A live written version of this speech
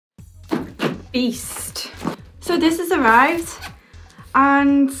beast. So this has arrived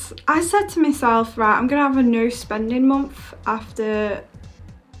and I said to myself, right, I'm gonna have a no spending month after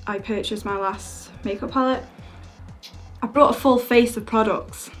I purchased my last makeup palette. I brought a full face of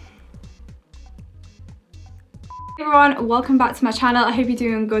products. Hey everyone, welcome back to my channel. I hope you're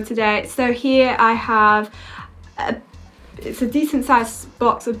doing good today. So here I have it's a decent sized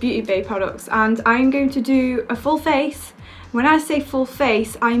box of Beauty Bay products and I'm going to do a full face. When I say full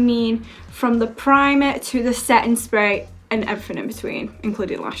face, I mean from the primer to the setting spray and everything in between,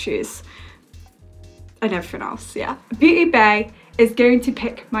 including lashes and everything else, yeah. Beauty Bay is going to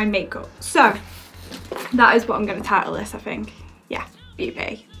pick my makeup. So that is what I'm going to title this, I think. Yeah, Beauty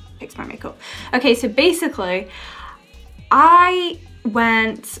Bay picks my makeup. Okay, so basically I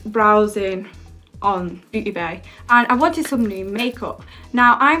went browsing on Beauty Bay and I wanted some new makeup.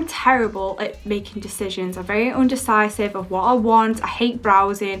 Now I'm terrible at making decisions. I'm very undecisive of what I want. I hate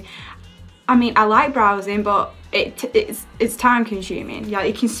browsing. I mean, I like browsing, but it's time consuming. Yeah,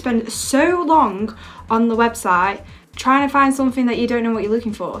 you can spend so long on the website trying to find something that you don't know what you're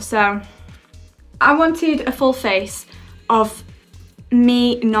looking for. So I wanted a full face of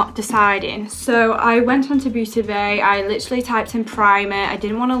me not deciding. So I went onto Beauty Bay, I literally typed in primer. I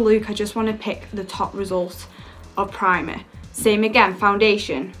didn't want to look, I just want to pick the top result of primer. Same again,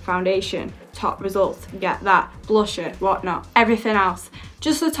 foundation, top result, get that, blusher, whatnot, everything else.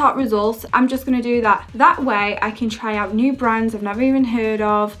 Just the top results. I'm just going to do that. That way I can try out new brands I've never even heard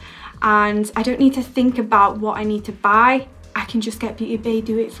of and I don't need to think about what I need to buy. I can just get Beauty Bay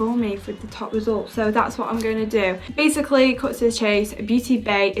do it for me for the top result. So that's what I'm going to do. Basically, cut to the chase, Beauty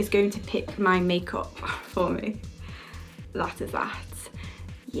Bay is going to pick my makeup for me. That is that.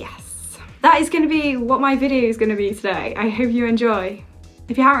 Yes. That is going to be what my video is going to be today. I hope you enjoy.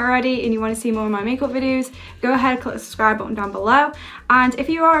 If you haven't already and you want to see more of my makeup videos, go ahead, click the subscribe button down below. And if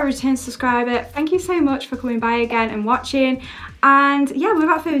you are a return subscriber, thank you so much for coming by again and watching. And yeah,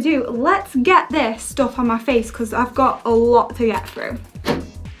 without further ado, let's get this stuff on my face because I've got a lot to get through.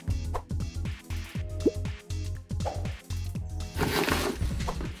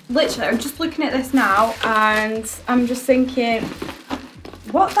 Literally, I'm just looking at this now and I'm just thinking,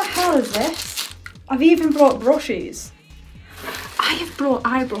 what the hell is this? I've even brought brushes. I have brought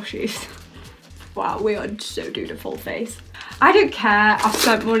eye brushes. Wow, we are so doing a full face. I don't care, I've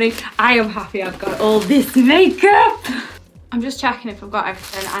spent money. I am happy I've got all this makeup. I'm just checking if I've got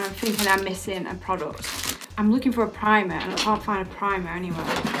everything and I'm thinking I'm missing a product. I'm looking for a primer and I can't find a primer anywhere.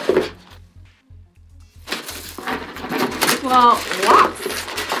 Well, what?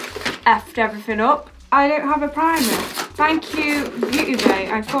 Effed everything up. I don't have a primer. Thank you, Beauty Bay.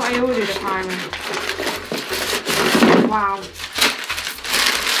 I thought I ordered a primer. Wow.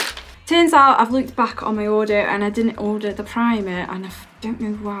 Turns out I've looked back on my order and I didn't order the primer and I don't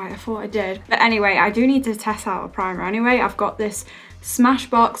know why, I thought I did. But anyway, I do need to test out a primer anyway. I've got this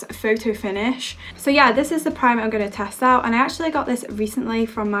Smashbox Photo Finish. So yeah, this is the primer I'm going to test out and I actually got this recently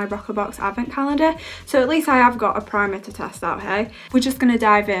from my Box advent calendar. So at least I have got a primer to test out, hey? We're just going to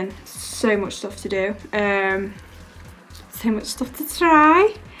dive in. So much stuff to do. So much stuff to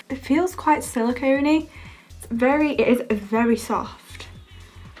try. It feels quite silicone-y. It is very soft.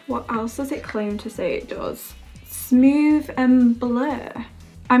 What else does it claim to say it does? Smooth and blur.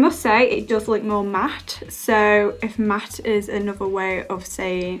 I must say it does look more matte, so if matte is another way of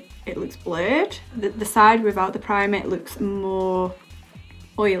saying it looks blurred, the side without the primer it looks more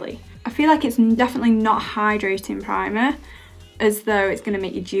oily. I feel like it's definitely not hydrating primer as though it's going to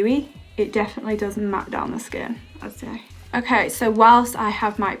make you dewy. It definitely does matte down the skin, I'd say. Okay, so whilst I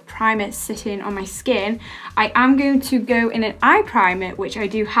have my primer sitting on my skin, I am going to go in an eye primer, which I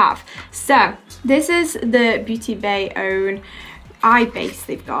do have. So this is the Beauty Bay own eye base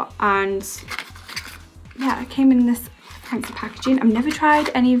they've got, and yeah, it came in this fancy packaging. I've never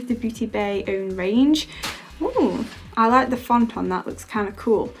tried any of the Beauty Bay own range. Ooh, I like the font on that, looks kind of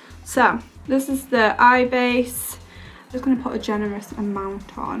cool. So this is the eye base. I'm just going to put a generous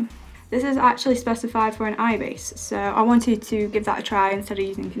amount on. This is actually specified for an eye base, so I wanted to give that a try instead of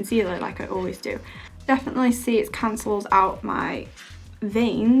using concealer like I always do. Definitely see it cancels out my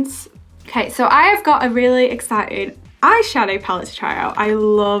veins. Okay, so I have got a really exciting eyeshadow palette to try out. I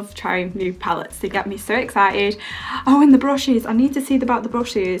love trying new palettes, they get me so excited. Oh, and the brushes, I need to see about the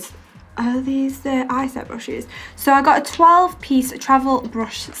brushes. Are these the eye set brushes? So I got a 12-piece travel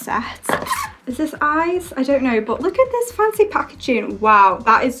brush set. Is this eyes? I don't know, but look at this fancy packaging. Wow,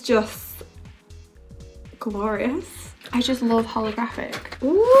 that is just glorious. I just love holographic.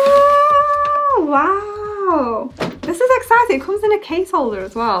 Ooh, wow. This is exciting. It comes in a case holder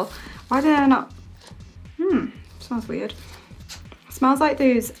as well. Why did I not? Smells weird. Smells like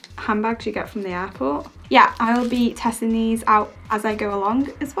those handbags you get from the airport. Yeah, I will be testing these out as I go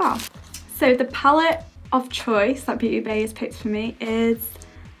along as well. So the palette of choice that Beauty Bay has picked for me is,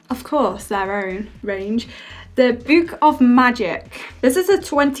 of course, their own range. The Book of Magic. This is a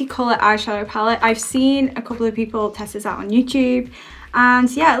 20 colour eyeshadow palette. I've seen a couple of people test this out on YouTube.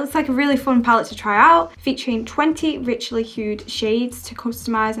 And yeah, it looks like a really fun palette to try out, featuring 20 richly hued shades to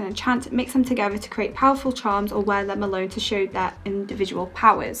customise and enchant, mix them together to create powerful charms or wear them alone to show their individual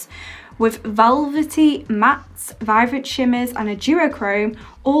powers. With velvety mattes, vibrant shimmers and a duochrome,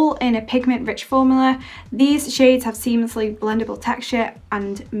 all in a pigment-rich formula, these shades have seamlessly blendable texture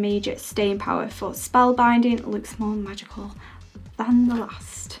and major staying power for spellbinding, looks more magical than the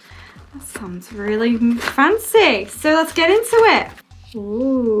last. That sounds really fancy, so let's get into it.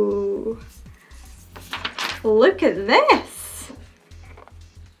 Ooh, look at this.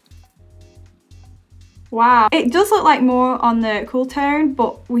 Wow, it does look like more on the cool tone,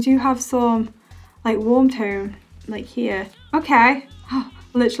 but we do have some like warm tone like here. Okay, oh,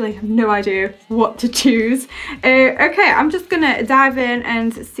 literally have no idea what to choose. Okay, I'm just gonna dive in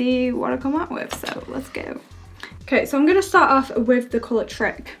and see what I come up with, so let's go. Okay, so I'm gonna start off with the colour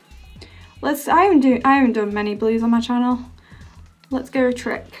Trick. I haven't done many blues on my channel. Let's go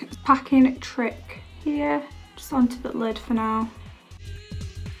Trick. Packing Trick here, just onto the lid for now.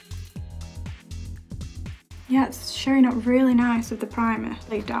 Yeah, it's showing up really nice with the primer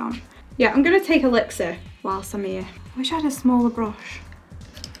laid down. Yeah, I'm gonna take Elixir whilst I'm here. I wish I had a smaller brush.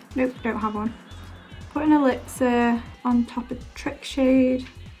 Nope, don't have one. Putting Elixir on top of Trick shade.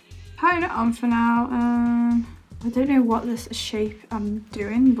 Putting it on for now. I don't know what this shape I'm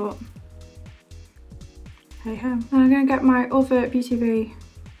doing, but hey ho. Then I'm going to get my other Beauty Bay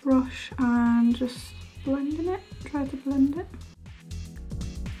brush and just blending it, try to blend it.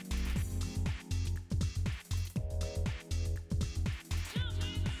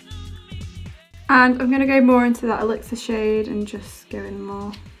 And I'm going to go more into that Elixir shade and just go in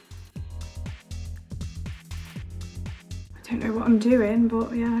more. I don't know what I'm doing,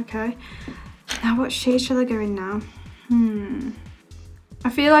 but yeah, okay. Now what shade shall I go in now? I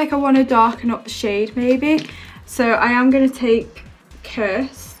feel like I want to darken up the shade maybe, so I am going to take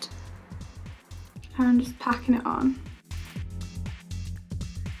Cursed and just packing it on.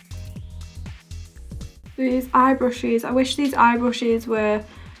 These eye brushes, I wish these eye brushes were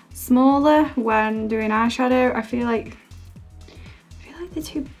smaller when doing eyeshadow. I feel like they're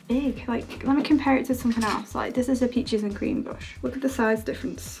too big. Like, let me compare it to something else. Like, this is a Peaches and Cream brush. Look at the size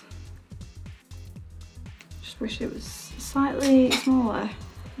difference. Just wish it was slightly smaller.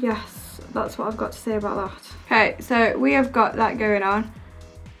 Yes, that's what I've got to say about that. Okay, so we have got that going on.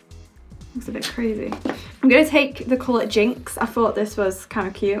 Looks a bit crazy. I'm gonna take the colour Jinx. I thought this was kind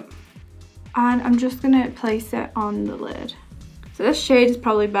of cute. And I'm just gonna place it on the lid. So this shade is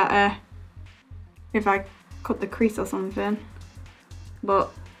probably better if I cut the crease or something.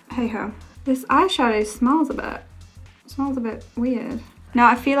 But hey ho. This eyeshadow smells a bit weird. Now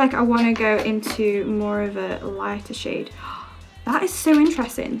I feel like I want to go into more of a lighter shade. That is so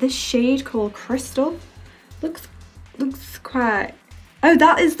interesting. This shade called Crystal looks quite... Oh,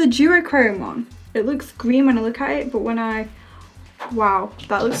 that is the duochrome one. It looks green when I look at it, but when I... Wow,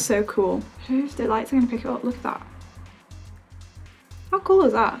 that looks so cool. I don't know if the lights are going to pick it up. Look at that. How cool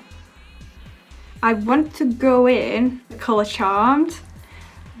is that? I want to go in the colour Charmed,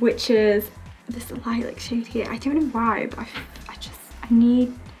 which is this lilac shade here. I don't know why, but I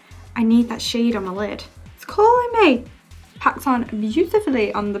need that shade on my lid. It's calling me. Packed on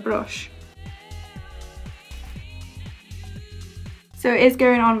beautifully on the brush. So it is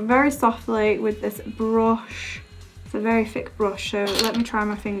going on very softly with this brush. It's a very thick brush, so let me try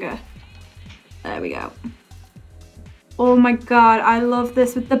my finger. There we go. Oh my god, I love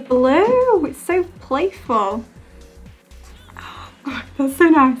this with the blue. It's so playful. Oh god, that's so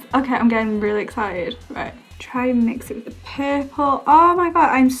nice. Okay, I'm getting really excited. Right, try and mix it with the purple. Oh my god,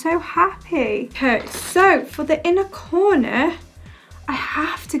 I'm so happy. Okay, so for the inner corner, I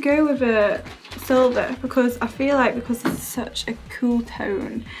have to go with a silver because I feel like because it's such a cool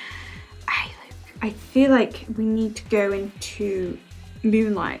tone, I feel like we need to go into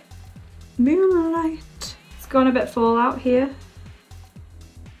Moonlight. Moonlight. It's gone a bit fallout here.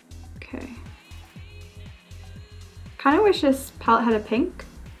 Okay. Kind of wish this palette had a pink.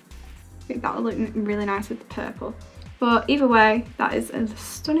 I think that would look really nice with the purple. But either way, that is a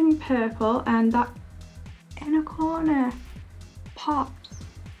stunning purple, and that inner corner pops.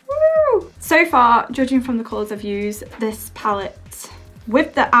 Woo! So far, judging from the colours I've used, this palette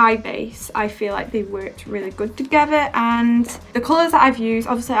with the eye base, I feel like they worked really good together, and the colours that I've used,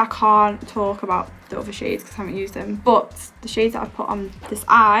 obviously I can't talk about the other shades because I haven't used them. But the shades that I've put on this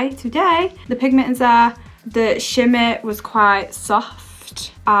eye today, the pigment is there. The shimmer was quite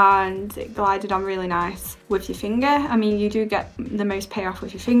soft and it glided on really nice with your finger. I mean, you do get the most payoff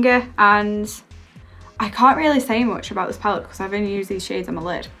with your finger, and I can't really say much about this palette because I've only used these shades on my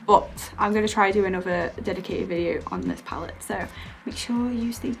lid, but I'm going to try do another dedicated video on this palette, so make sure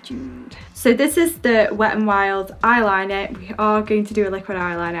you stay tuned. So this is the Wet n Wild eyeliner. We are going to do a liquid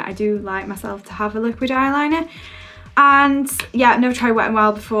eyeliner. I do like myself to have a liquid eyeliner, and yeah, I've never tried Wet n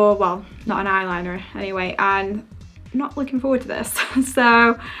Wild before, well, not an eyeliner anyway, and I'm not looking forward to this.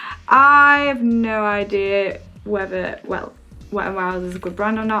 So I have no idea whether, well, Wet n Wild is a good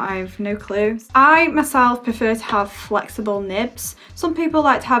brand or not. I have no clue. I myself prefer to have flexible nibs. Some people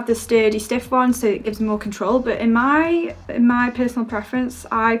like to have the sturdy stiff one so it gives them more control, but in my personal preference,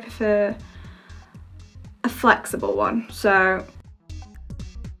 I prefer a flexible one. So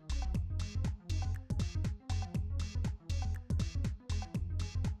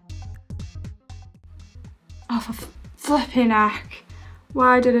oh, for flipping heck,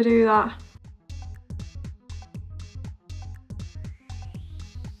 why did I do that?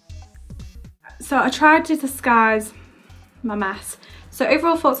 So I tried to disguise my mess. So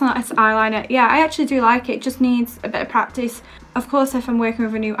overall thoughts on this eyeliner, yeah, I actually do like it. It just needs a bit of practice. Of course, if I'm working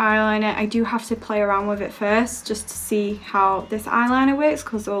with a new eyeliner, I do have to play around with it first just to see how this eyeliner works,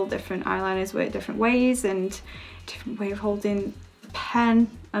 because all different eyeliners work different ways and different way of holding the pen.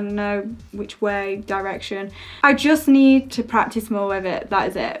 I don't know which way, direction. I just need to practice more with it, that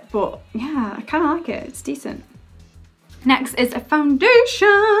is it. But yeah, I kind of like it, it's decent. Next is a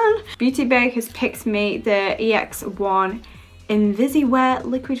foundation. Beauty Bay has picked me the EX1 Invisiwear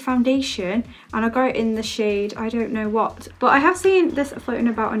liquid foundation, and I got it in the shade I don't know what, but I have seen this floating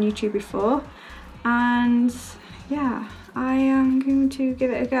about on YouTube before, and yeah, I am going to give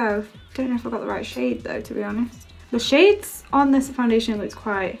it a go. Don't know if I got the right shade though, to be honest. The shades on this foundation looks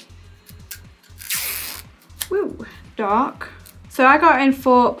quite dark. So I got in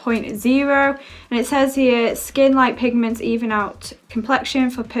 4.0, and it says here, skin like pigments even out complexion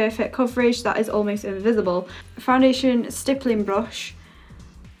for perfect coverage that is almost invisible. Foundation stippling brush,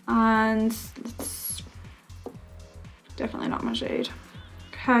 and it's definitely not my shade.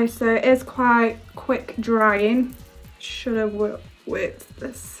 Okay, so it is quite quick drying. Should have worked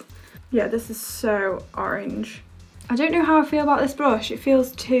this. Yeah, this is so orange. I don't know how I feel about this brush. It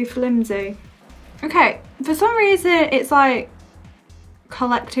feels too flimsy. Okay, for some reason it's like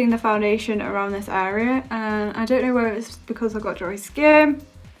collecting the foundation around this area, and I don't know whether it's because I've got dry skin,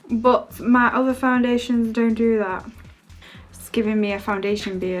 but my other foundations don't do that. It's giving me a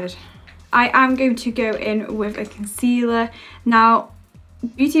foundation beard. I am going to go in with a concealer. Now,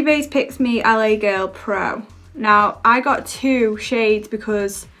 Beauty Bay's picks me LA Girl Pro. Now, I got 2 shades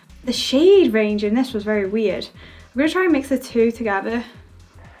because the shade range in this was very weird. I'm going to try and mix the 2 together.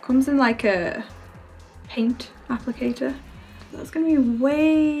 Comes in like a paint applicator. That's gonna be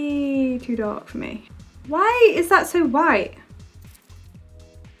way too dark for me. Why is that so white?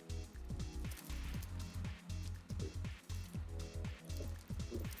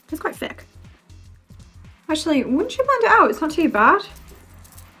 It's quite thick. Actually, once you blend it out, it's not too bad.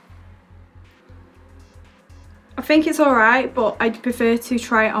 I think it's alright, but I'd prefer to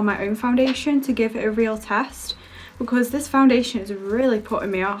try it on my own foundation to give it a real test, because this foundation is really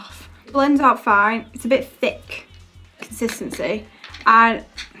putting me off. It blends out fine, it's a bit thick consistency, and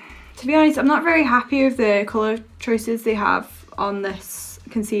to be honest, I'm not very happy with the colour choices they have on this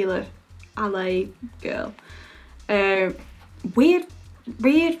concealer. LA Girl. Weird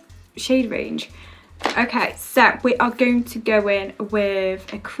shade range. Okay, so we are going to go in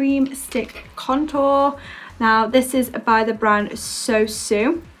with a cream stick contour. Now this is by the brand So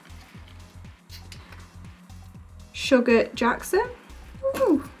Sue. Sugar Jackson.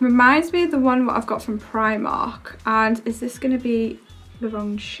 Ooh, reminds me of the one what I've got from Primark. And is this going to be the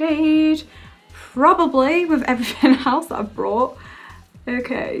wrong shade? Probably, with everything else that I've brought.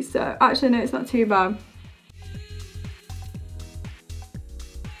 Okay, so actually no, it's not too bad.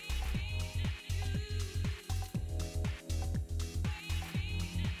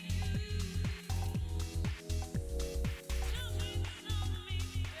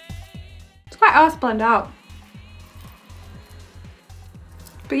 It's quite hard to blend out.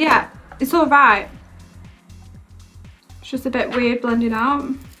 But yeah, it's alright. It's just a bit weird blending out.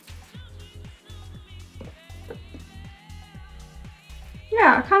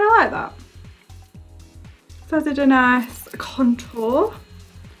 Yeah, I kind of like that. So I did a nice contour.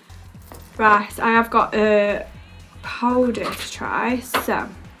 Right, I have got a powder to try. So,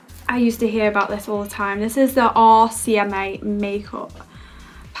 I used to hear about this all the time. This is the RCMA makeup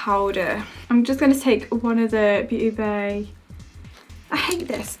powder. I'm just going to take one of the Beauty Bay. I hate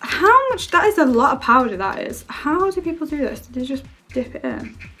this. How much? That is a lot of powder, that is. How do people do this? Do they just dip it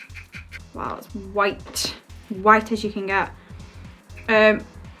in? Wow, it's white. White as you can get.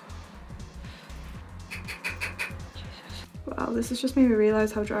 Wow, this has just made me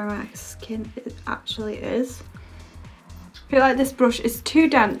realise how dry my skin actually is. I feel like this brush is too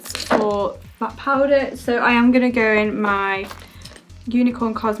dense for that powder, so I am going to go in my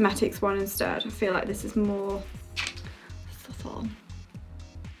Unicorn Cosmetics one instead. I feel like this is more subtle.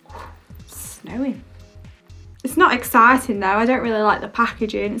 It's snowing. It's not exciting though. I don't really like the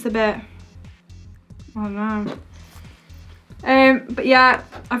packaging. It's a bit, I don't know. But yeah,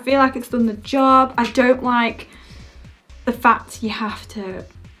 I feel like it's done the job. I don't like the fact you have to,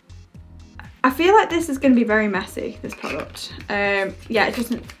 I feel like this is going to be very messy, this product. Yeah, it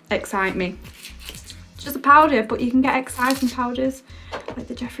doesn't excite me. It's just a powder, but you can get exciting powders, like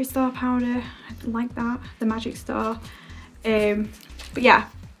the Jeffree Star powder. I like that, the Magic Star. But yeah,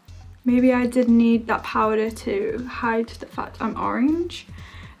 maybe I did need that powder to hide the fact I'm orange.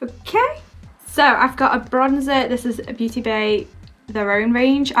 Okay, so I've got a bronzer. This is a Beauty Bay, their own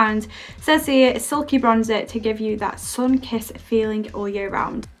range, and it says here, it's silky bronzer to give you that sun kiss feeling all year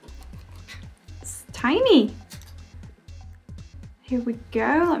round. It's tiny. Here we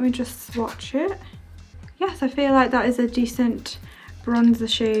go, let me just swatch it. Yes, I feel like that is a decent bronzer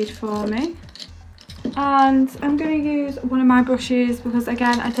shade for me. And I'm going to use one of my brushes because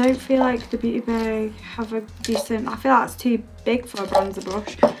again, I don't feel like the Beauty Bay have a decent, I feel like it's too big for a bronzer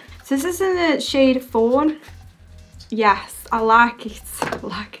brush. So this is in the shade Fawn. Yes, I like it.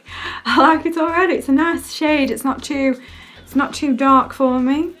 I like it already. It's a nice shade. It's not too dark for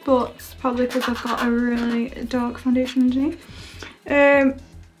me, but it's probably because I've got a really dark foundation underneath.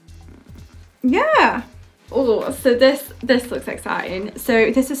 Yeah. Oh, so this looks exciting.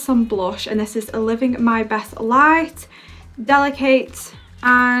 So this is some blush, and this is a Living My Best Light, Delicate,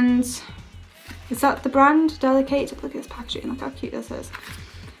 and is that the brand? Delicate. Look at this packaging. Look how cute this is.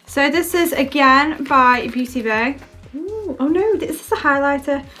 So this is again by Beauty Bay. Ooh, oh no, this is a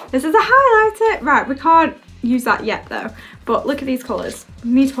highlighter. This is a highlighter. Right, we can't use that yet though. But look at these colours. I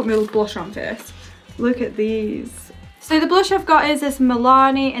need to put my little blush on first. Look at these. So the blush I've got is this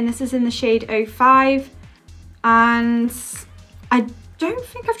Milani, and this is in the shade 05. And I don't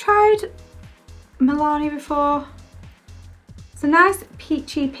think I've tried Milani before. It's a nice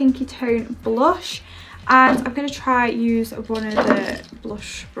peachy pinky tone blush. And I'm going to try use one of the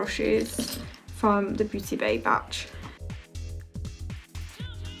blush brushes from the Beauty Bay batch.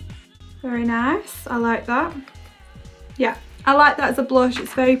 Very nice, I like that. Yeah, I like that as a blush.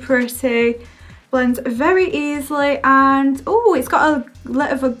 It's very pretty, blends very easily, and oh, it's got a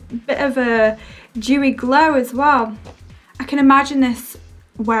bit of a dewy glow as well. I can imagine this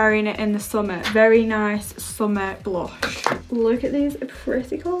wearing it in the summer. Very nice summer blush. Look at these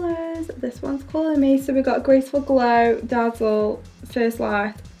pretty colours. This one's calling me. So we've got Graceful Glow, Dazzle, First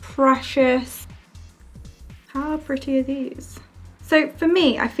Light, Precious. How pretty are these? So for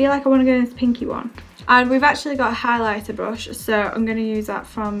me, I feel like I want to go in this pinky one. And we've actually got a highlighter brush, so I'm going to use that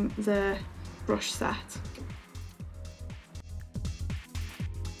from the brush set.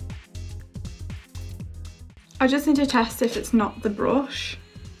 I just need to test if it's not the brush.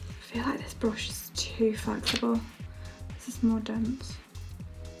 I feel like this brush is too flexible. This is more dense.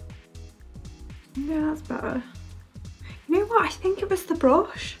 Yeah, that's better. You know what? I think it was the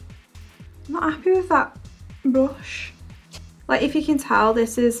brush. I'm not happy with that brush. Like, if you can tell,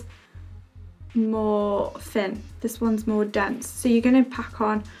 this is more thin. This one's more dense. So you're going to pack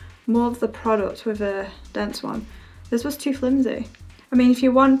on more of the product with a dense one. This was too flimsy. I mean, if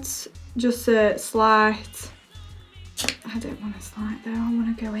you want just a slight, I don't want a slight though, I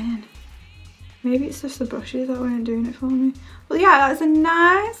want to go in. Maybe it's just the brushes that weren't doing it for me. Well, yeah, that's a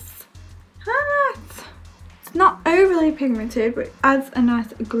nice hat. It's not overly pigmented, but it adds a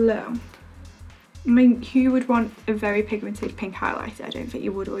nice glow. I mean, who would want a very pigmented pink highlighter? I don't think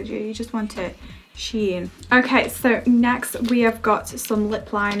you would you? You just want it sheen. Okay, so next we have got some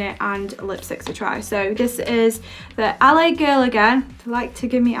lip liner and lipsticks to try. So this is the LA Girl again. If you like to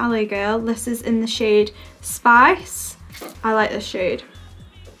give me LA Girl, this is in the shade Spice. I like this shade.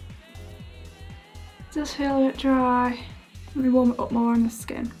 It does feel a bit dry. Let me warm it up more on the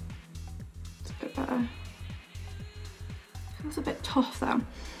skin. It's a bit better. Feels a bit tough though.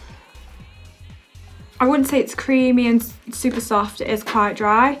 I wouldn't say it's creamy and super soft, it is quite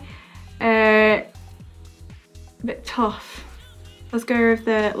dry. A bit tough. Let's go with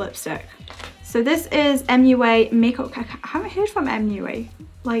the lipstick. So this is MUA Makeup. I haven't heard from MUA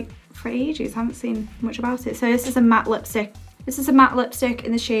like for ages, I haven't seen much about it. So this is a matte lipstick This is a matte lipstick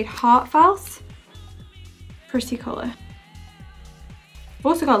in the shade Heartfelt. Pretty colour. I've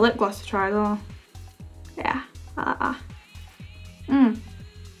also got lip gloss to try as well. Yeah, I like that.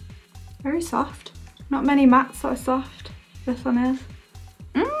 Very soft. Not many mattes that are soft. This one is.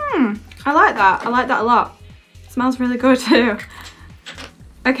 I like that. I like that a lot. It smells really good too.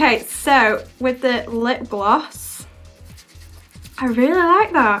 Okay, so with the lip gloss, I really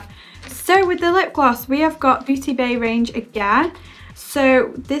like that. So with the lip gloss, we have got Beauty Bay range again.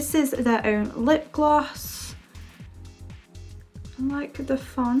 So this is their own lip gloss. I like the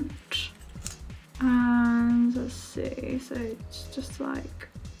font. And let's see, so it's just like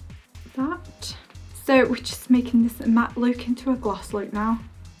that. So we're just making this matte look into a gloss look now.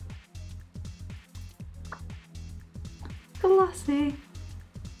 Glossy.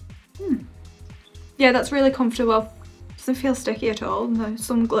 Yeah, that's really comfortable. Doesn't feel sticky at all. No,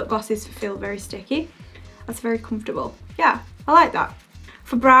 some lip glosses feel very sticky. That's very comfortable. Yeah, I like that.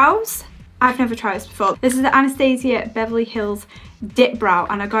 For brows, I've never tried this before. This is the Anastasia Beverly Hills Dip Brow,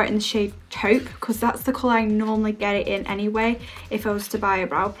 and I got it in the shade Taupe because that's the colour I normally get it in anyway if I was to buy a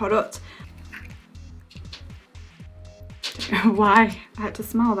brow product. I don't know why I had to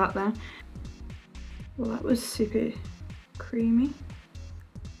smell that then. Well, that was super creamy.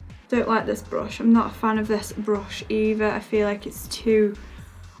 Don't like this brush. I'm not a fan of this brush either. I feel like it's too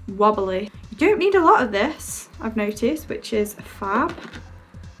wobbly. You don't need a lot of this, I've noticed, which is fab.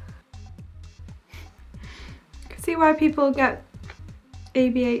 I can see why people get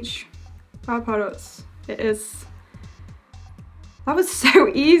ABH brow products. It is. That was so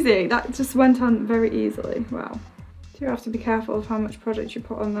easy. That just went on very easily. Wow. You have to be careful of how much product you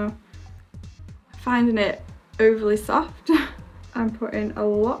put on though. Finding it overly soft. I'm putting a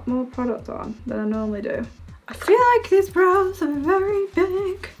lot more product on than I normally do. I feel like these brows are very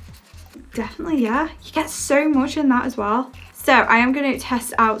big. Definitely, yeah. You get so much in that as well. So I am going to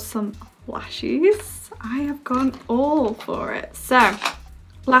test out some lashes. I have gone all for it. So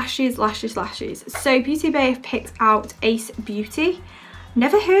lashes. So Beauty Bay have picked out Ace Beauty.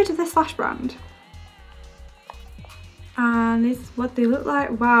 Never heard of this lash brand. And this is what they look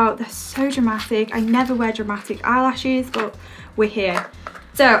like. Wow, they're so dramatic. I never wear dramatic eyelashes, but we're here.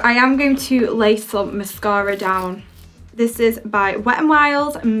 So I am going to lay some mascara down. This is by Wet n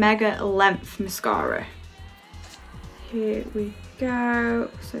Wild Mega Length Mascara. Here we go.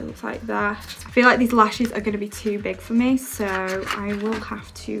 So it looks like that. I feel like these lashes are going to be too big for me, so I will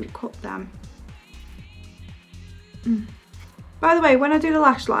have to cut them. By the way, when I do the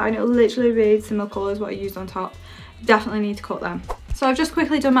lash line, it'll literally be similar colours what I used on top. Definitely need to cut them. So I've just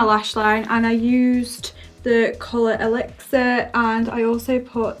quickly done my lash line and I used the colour Elixir, and I also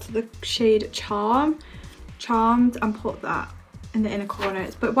put the shade Charmed and put that in the inner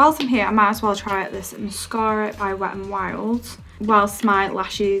corners. But whilst I'm here, I might as well try out this mascara by Wet n Wild whilst my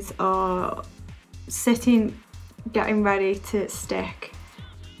lashes are sitting, getting ready to stick.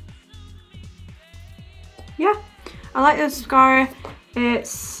 Yeah, I like this mascara.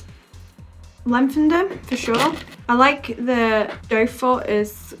 It's lengthened them for sure. I like the doe foot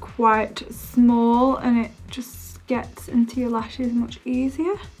is quite small and it just gets into your lashes much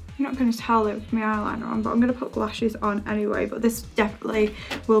easier. You're not going to tell it with my eyeliner on, but I'm going to put lashes on anyway. But this definitely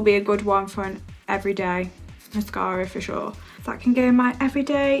will be a good one for an everyday mascara for sure. That can go in my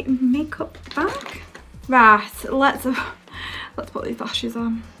everyday makeup bag. Right, let's put these lashes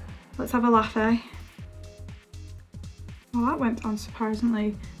on. Let's have a laugh, eh? Well, that went on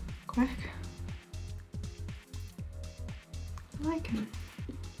surprisingly quick. I like him.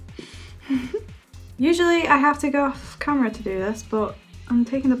 Usually I have to go off camera to do this, but I'm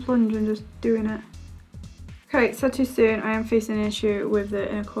taking the plunge and just doing it. Okay, so too soon. I am facing an issue with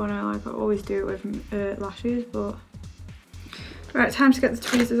the inner corner like I always do with lashes, but... Right, time to get the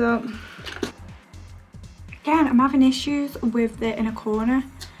tweezers out. Again, I'm having issues with the inner corner.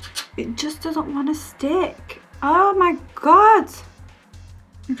 It just doesn't want to stick. Oh my god!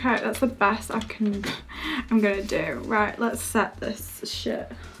 Okay, that's the best I'm gonna do. Right, let's set this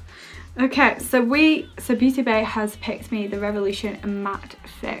shit. Okay, so Beauty Bay has picked me the Revolution Matte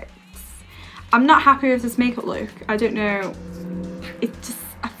Fix. I'm not happy with this makeup look. I don't know.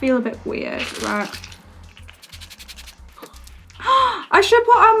 I feel a bit weird, right? I should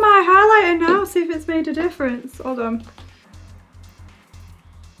put on my highlighter now, see if it's made a difference. Hold on.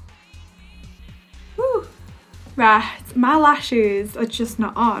 Whew. Right, my lashes are just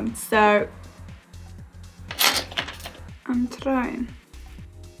not on, so I'm trying.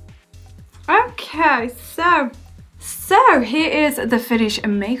 Okay, so here is the finished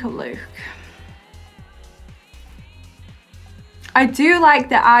makeup look. I do like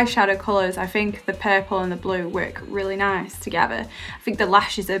the eyeshadow colours. I think the purple and the blue work really nice together. I think the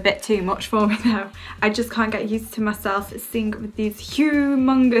lashes are a bit too much for me though. I just can't get used to myself seeing with these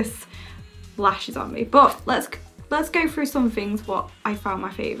humongous lashes on me. But let's go through some things what I found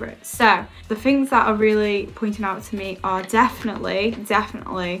my favourite. So the things that are really pointing out to me are definitely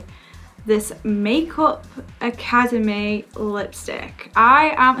this Makeup Academy lipstick.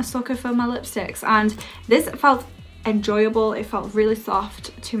 I am a sucker for my lipsticks, and this felt enjoyable. It felt really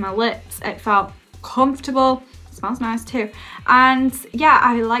soft to my lips. It felt comfortable. It smells nice too. And yeah,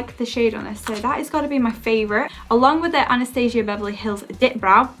 I like the shade on this, so that has got to be my favourite. Along with the Anastasia Beverly Hills Dip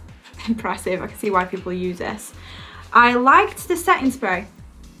Brow. Impressive. I can see why people use this. I liked the setting spray.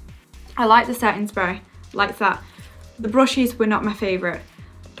 Like that. The brushes were not my favourite.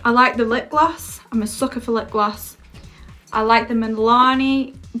 I like the lip gloss. I'm a sucker for lip gloss. I like the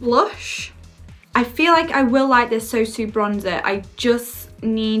Milani blush. I feel like I will like this So Sue bronzer. I just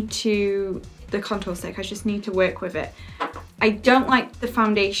need the contour stick, I just need to work with it. I don't like the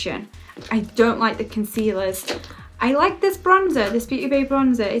foundation. I don't like the concealers. I like this bronzer, this Beauty Bay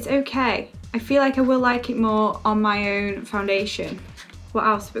bronzer. It's okay. I feel like I will like it more on my own foundation. What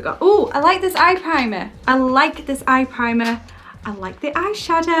else have we got? Oh, I like this eye primer. I like the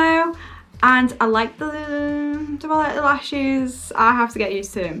eyeshadow, and I like do I like the lashes? I have to get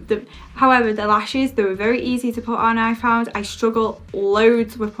used to them. However, the lashes, they were very easy to put on, I found. I struggle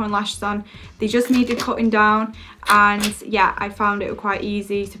loads with putting lashes on. They just needed cutting down, and yeah, I found it quite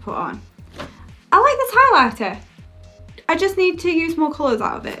easy to put on. I like this highlighter. I just need to use more colours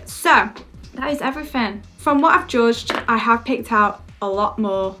out of it. So that is everything. From what I've judged, I have picked out a lot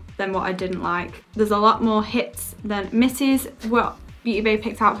more than what I didn't like. There's a lot more hits than misses what Beauty Bay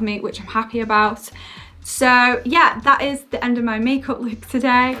picked out for me, which I'm happy about. So yeah, that is the end of my makeup look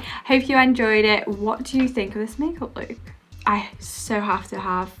today. Hope you enjoyed it. What do you think of this makeup look? I so have to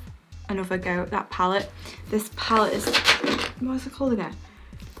have another go at that palette. This palette is, what's it called again?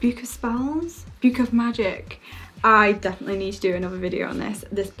 Book of Spells? Book of Magic. I definitely need to do another video on this.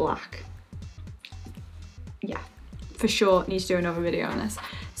 This black. Yeah, for sure need to do another video on this.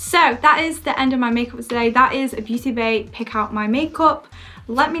 So that is the end of my makeup today. That is a Beauty Bay pick out my makeup.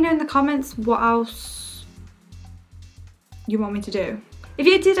 Let me know in the comments what else you want me to do. If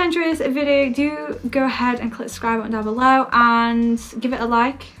you did enjoy this video, do go ahead and click the subscribe button down below and give it a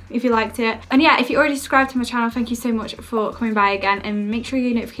like if you liked it. And yeah, if you already subscribed to my channel, thank you so much for coming by again, and make sure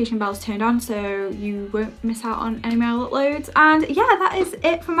your notification bell is turned on so you won't miss out on any more uploads. And yeah, that is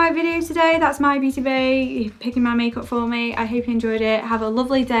it for my video today. That's my Beauty Bay picking my makeup for me. I hope you enjoyed it. Have a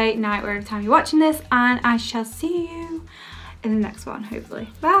lovely day, night, wherever time you're watching this, and I shall see you in the next one, hopefully.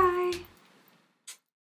 Bye!